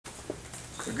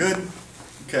We're good?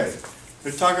 Okay.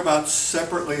 Let's talk about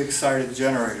separately excited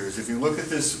generators. If you look at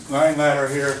this line ladder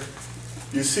here,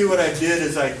 you see what I did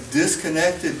is I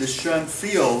disconnected the shunt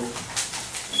field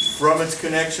from its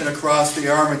connection across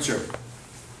the armature.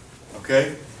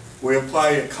 Okay? We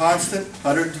applied a constant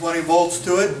 120 volts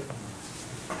to it.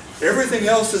 Everything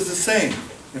else is the same.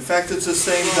 In fact, it's the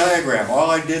same diagram. All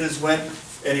I did is went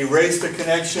and erased the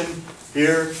connection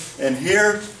here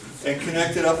and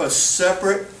connected up a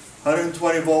separate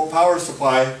 120 volt power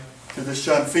supply to the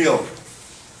shunt field.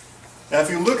 Now if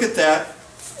you look at that,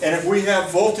 and if we have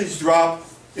voltage drop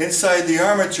inside the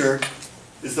armature,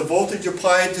 is the voltage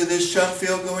applied to this shunt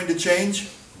field going to change?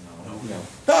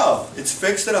 No, it's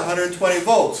fixed at 120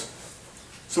 volts.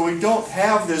 So we don't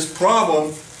have this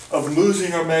problem of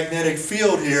losing our magnetic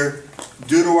field here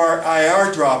due to our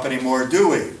IR drop anymore, do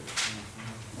we?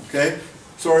 Okay?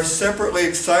 So our separately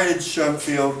excited shunt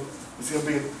field is going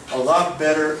to be a lot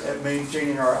better at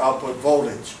maintaining our output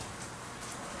voltage.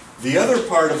 The other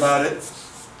part about it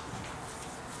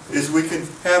is we can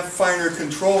have finer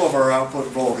control of our output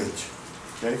voltage.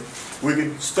 Okay? We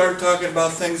can start talking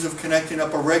about things of connecting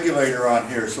up a regulator on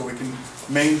here so we can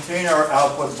maintain our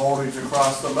output voltage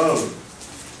across the load.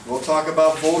 We'll talk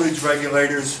about voltage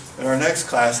regulators in our next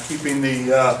class, keeping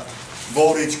the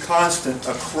voltage constant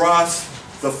across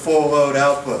the full load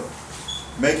output,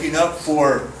 making up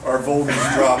for our voltage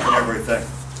drop and everything.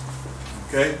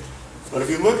 Okay? But if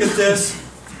you look at this,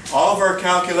 all of our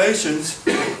calculations,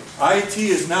 IT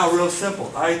is now real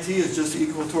simple. IT is just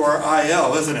equal to our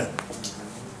IL, isn't it?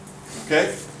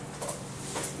 Okay?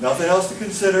 Nothing else to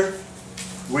consider.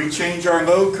 We change our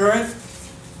load current.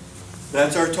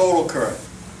 That's our total current.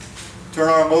 Turn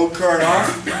our load current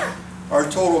off, our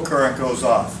total current goes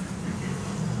off.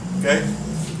 Okay?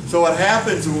 So what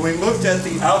happens when we looked at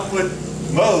the output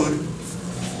load,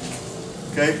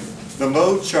 okay, the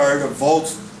load chart of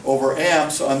volts over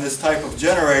amps on this type of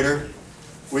generator,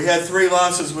 we had three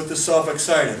losses with the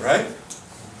self-excited, right?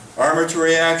 Armature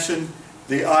reaction,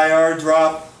 the IR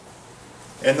drop,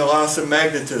 and the loss of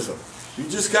magnetism. You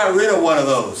just got rid of one of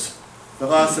those, the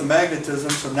loss of magnetism,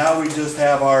 so now we just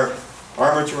have our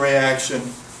armature reaction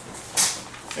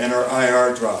and our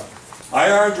IR drop.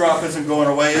 IR drop isn't going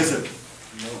away, is it?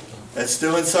 No. It's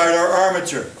still inside our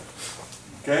armature.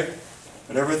 Okay?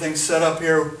 But everything's set up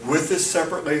here with this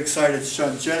separately excited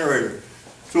shunt generator.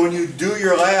 So when you do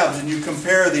your labs and you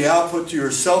compare the output to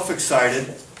your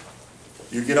self-excited,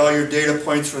 you get all your data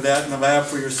points for that in the lab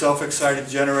for your self-excited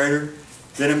generator.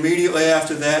 Then immediately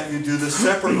after that you do the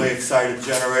separately excited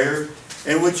generator.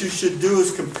 And what you should do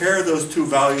is compare those two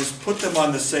values, put them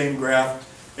on the same graph,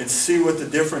 and see what the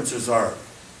differences are.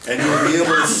 And you'll be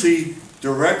able to see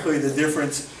directly the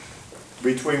difference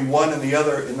between one and the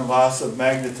other in the loss of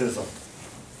magnetism.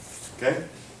 Okay?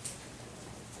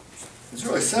 It's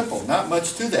really simple. Not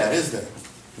much to that, is there?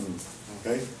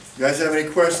 Okay? You guys have any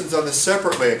questions on the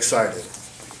separately excited?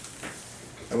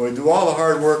 And we do all the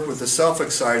hard work with the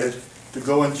self-excited to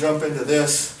go and jump into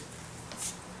this.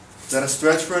 Is that a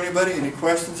stretch for anybody? Any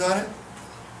questions on it?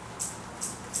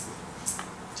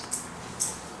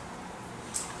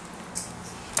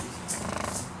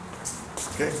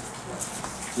 Okay.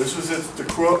 This was the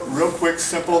real quick,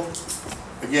 simple.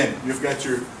 Again, you've got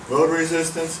your load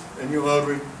resistance and your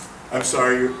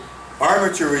your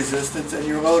armature resistance and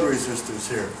your load resistance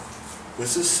here.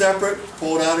 This is separate,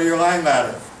 pulled out of your line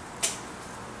ladder.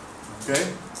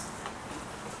 Okay?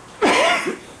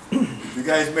 If you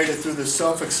guys made it through the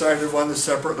self-excited one, the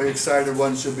separately excited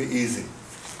one should be easy.